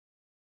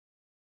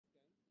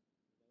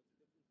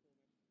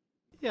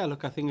Yeah,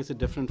 look, I think it's a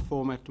different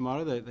format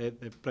tomorrow. They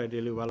played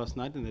really well last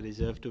night and they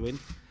deserve to win.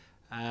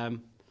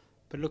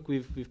 But look,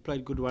 we've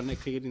played good one-day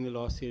cricket in the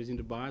last series in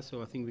Dubai,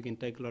 so I think we can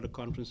take a lot of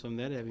confidence from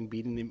that, having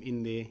beaten them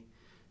in their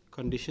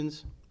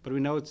conditions. But we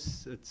know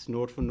it's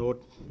naught for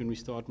naught when we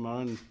start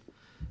tomorrow, and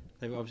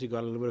they've obviously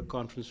got a little bit of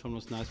confidence from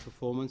last night's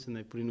performance, and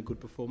they put in a good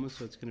performance,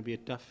 so it's going to be a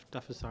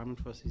tough assignment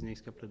for us these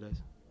next couple of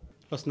days.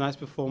 Last night's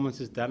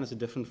performance is done. It's a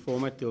different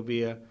format. There'll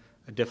be a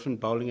different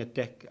bowling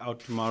attack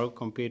out tomorrow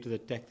compared to the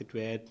attack that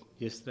we had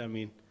yesterday. I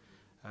mean,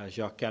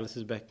 Jacques Kallis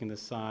is back in the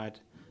side.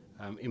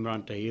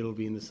 Imran Tahir will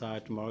be in the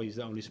side tomorrow. He's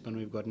the only spinner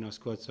we've got in our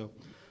squad. So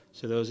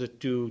those are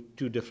two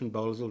different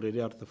bowlers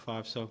already out of the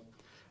 5. So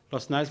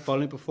last night's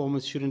bowling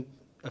performance shouldn't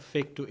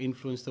affect or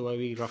influence the way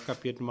we rock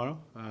up here tomorrow.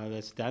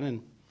 That's done,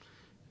 and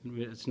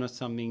it's not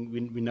something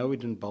we know we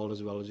didn't bowl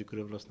as well as we could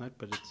have last night,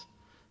 but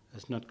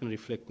it's not going to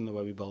reflect on the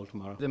way we bowl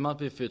tomorrow. There might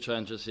be a few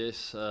changes,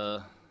 yes.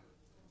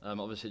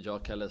 Obviously,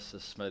 Jacques Kallis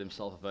has made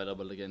himself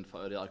available again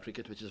for ODI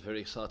cricket, which is very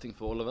exciting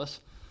for all of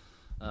us.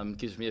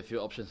 Gives me a few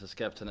options as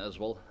captain as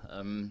well.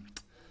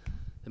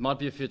 There might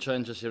be a few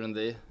changes here and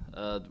there.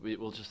 We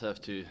will just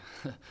have to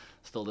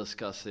still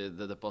discuss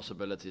the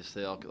possibilities.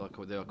 There are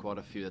quite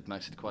a few that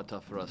makes it quite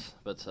tough for us.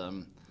 But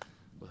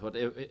with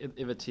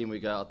whatever team we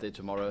go out there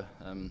tomorrow,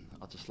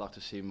 I'd just like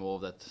to see more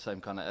of that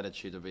same kind of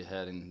attitude that we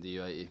had in the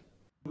UAE.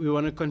 We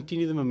want to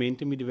continue the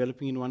momentum we're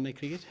developing in one-day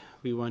cricket.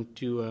 We want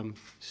to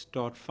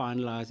start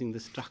finalising the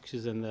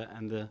structures and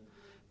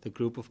the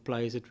group of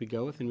players that we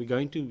go with, and we're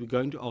going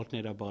to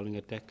alternate our bowling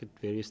attack at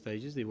various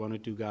stages. There are 1 or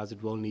 2 guys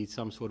that will need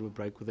some sort of a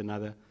break with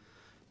another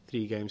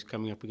 3 games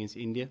coming up against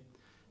India.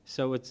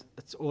 So it's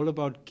all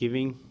about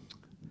giving,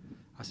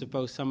 I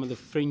suppose, some of the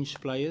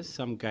fringe players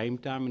some game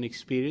time and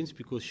experience,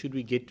 because should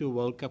we get to a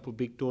World Cup or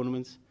big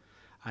tournaments,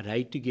 I'd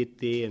hate to get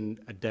there and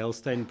a Dale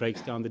Steyn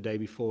breaks down the day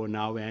before and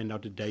now we hand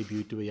out a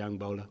debut to a young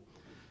bowler.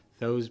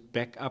 Those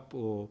backup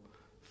or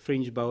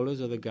fringe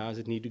bowlers are the guys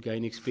that need to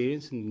gain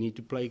experience and need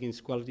to play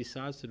against quality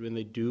sides, so that when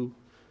they do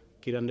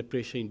get under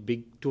pressure in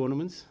big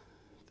tournaments,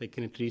 they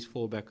can at least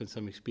fall back on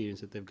some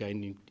experience that they've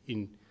gained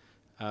in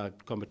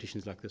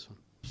competitions like this one.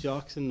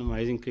 Jacques is an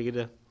amazing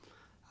cricketer.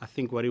 I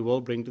think what he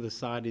will bring to the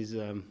side is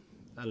a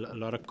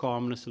lot of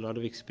calmness, a lot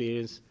of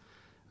experience,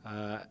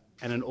 and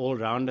an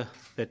all-rounder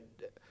that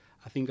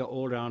I think our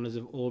all-rounders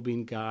have all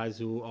been guys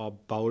who are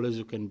bowlers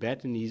who can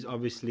bat, and he's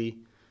obviously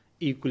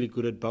equally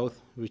good at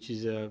both, which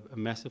is a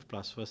massive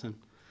plus for us. And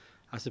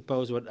I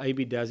suppose what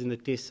AB does in the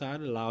test side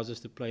allows us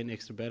to play an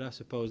extra batter. I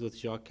suppose with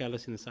Jacques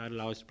Kallis in the side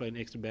allows us to play an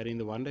extra batter in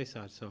the one-day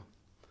side. So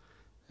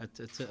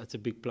it's a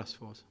big plus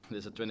for us.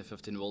 There's a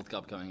 2015 World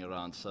Cup coming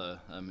around, so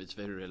it's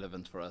very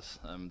relevant for us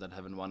that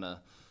haven't won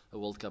a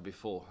World Cup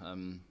before.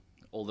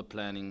 All the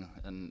planning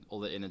and all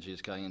the energy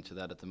is going into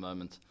that at the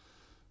moment,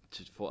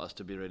 for us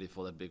to be ready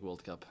for that big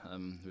World Cup.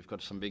 We've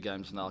got some big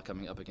games now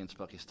coming up against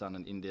Pakistan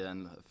and India,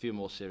 and a few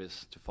more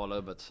series to follow,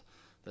 but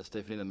that's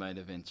definitely the main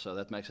event, so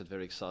that makes it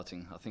very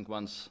exciting. I think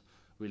once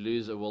we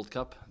lose a World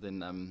Cup,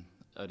 then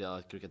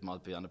ODI cricket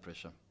might be under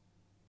pressure.